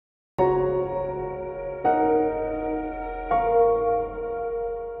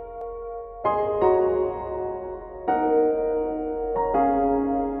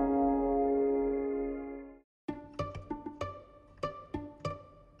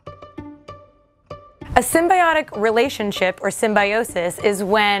A symbiotic relationship, or symbiosis, is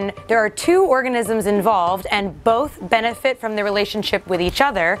when there are two organisms involved and both benefit from the relationship with each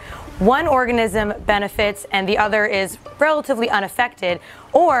other. One organism benefits and the other is relatively unaffected,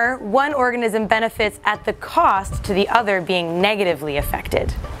 or one organism benefits at the cost to the other being negatively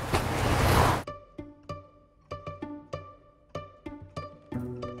affected.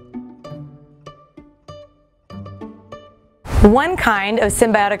 One kind of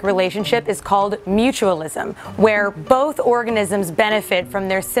symbiotic relationship is called mutualism, where both organisms benefit from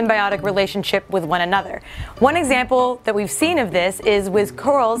their symbiotic relationship with one another. One example that we've seen of this is with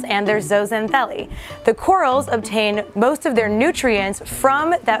corals and their zooxanthellae. The corals obtain most of their nutrients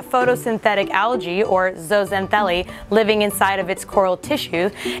from that photosynthetic algae, or zooxanthellae, living inside of its coral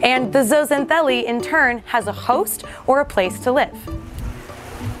tissue, and the zooxanthellae in turn has a host or a place to live.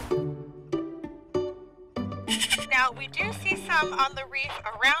 Now, we do see some on the reef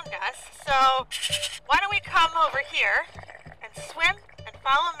around us, so why don't we come over here and swim and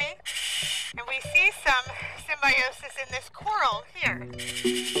follow me, and we see some symbiosis in this coral here.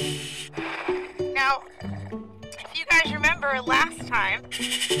 Now, if you guys remember last time,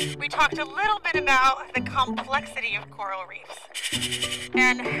 we talked a little bit about the complexity of coral reefs.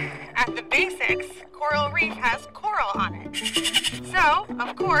 And at the basics, coral reef has coral on it. So,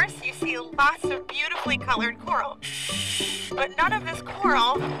 of course, you see lots of beautifully colored coral. But none of this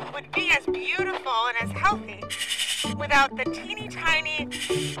coral would be as beautiful and as healthy without the teeny tiny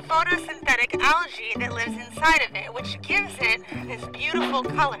photosynthetic algae that lives inside of it, which gives it this beautiful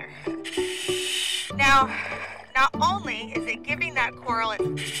color. Now, not only is it giving that coral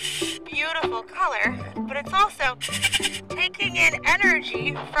its beautiful color, but it's also taking in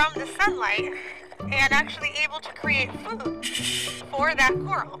energy from the sunlight and actually able to create food for that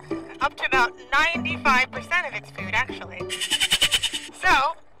coral, up to about 95% of its food actually.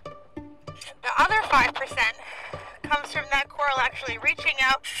 So the other 5% comes from that coral actually reaching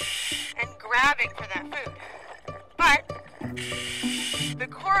out and grabbing for that food. But the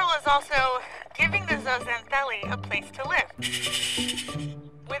coral is also giving the zooxanthellae a place to live.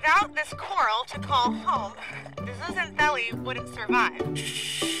 Without this coral to call home, the zooxanthellae wouldn't survive.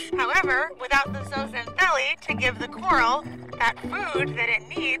 However, without the zooxanthellae to give the coral that food that it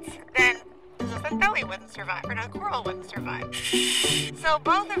needs, then the zooxanthellae wouldn't survive, or the coral wouldn't survive. So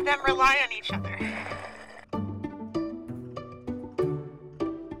both of them rely on each other.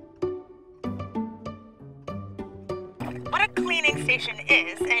 What a cleaning station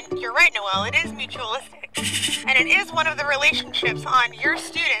is, and you're right, Noelle, it is mutualistic, and it is one of the relationships on your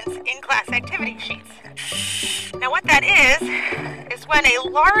students' in-class activity sheets. Now what that is when a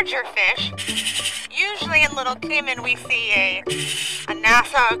larger fish, usually in Little Cayman we see a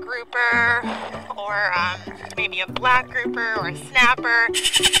NASA grouper, or maybe a black grouper, or a snapper,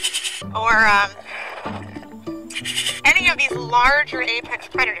 or any of these larger apex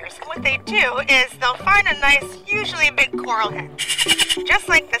predators. And what they do is they'll find a nice, usually big coral head, just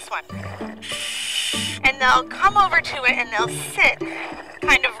like this one. And they'll come over to it and they'll sit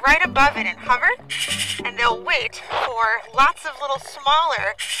kind of right above it and hover, and they'll wait for lots of little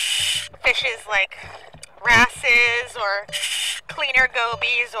smaller fishes like wrasses or cleaner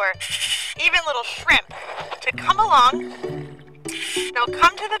gobies or even little shrimp to come along. They'll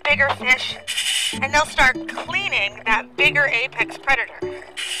come to the bigger fish and they'll start cleaning that bigger apex predator.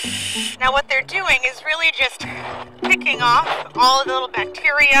 Now what they're doing is really just picking off all of the little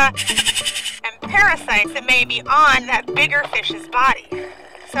bacteria and parasites that may be on that bigger fish's body.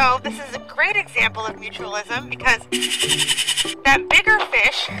 So this is a great example of mutualism because that bigger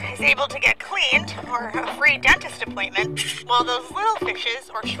fish is able to get cleaned or a free dentist appointment, while those little fishes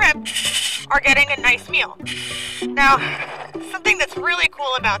or shrimp are getting a nice meal. Now, something that's really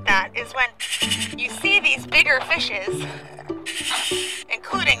cool about that is when you see these bigger fishes,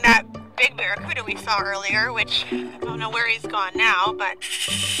 including that big barracuda we saw earlier, which I don't know where he's gone now, but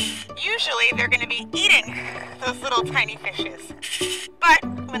usually they're going to be eating those little tiny fishes. But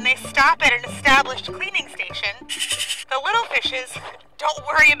when they stop at an established cleaning station, the little fishes don't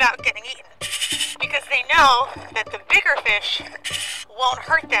worry about getting eaten because they know that the bigger fish won't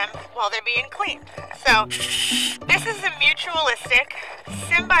hurt them while they're being cleaned. So this is a mutualistic,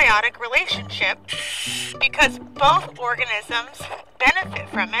 symbiotic relationship because both organisms benefit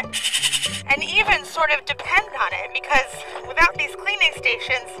from it and even sort of depend on it, because without these cleaning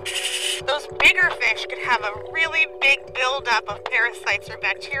stations, those bigger fish could have a really big buildup of parasites or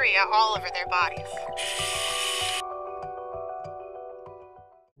bacteria all over their bodies.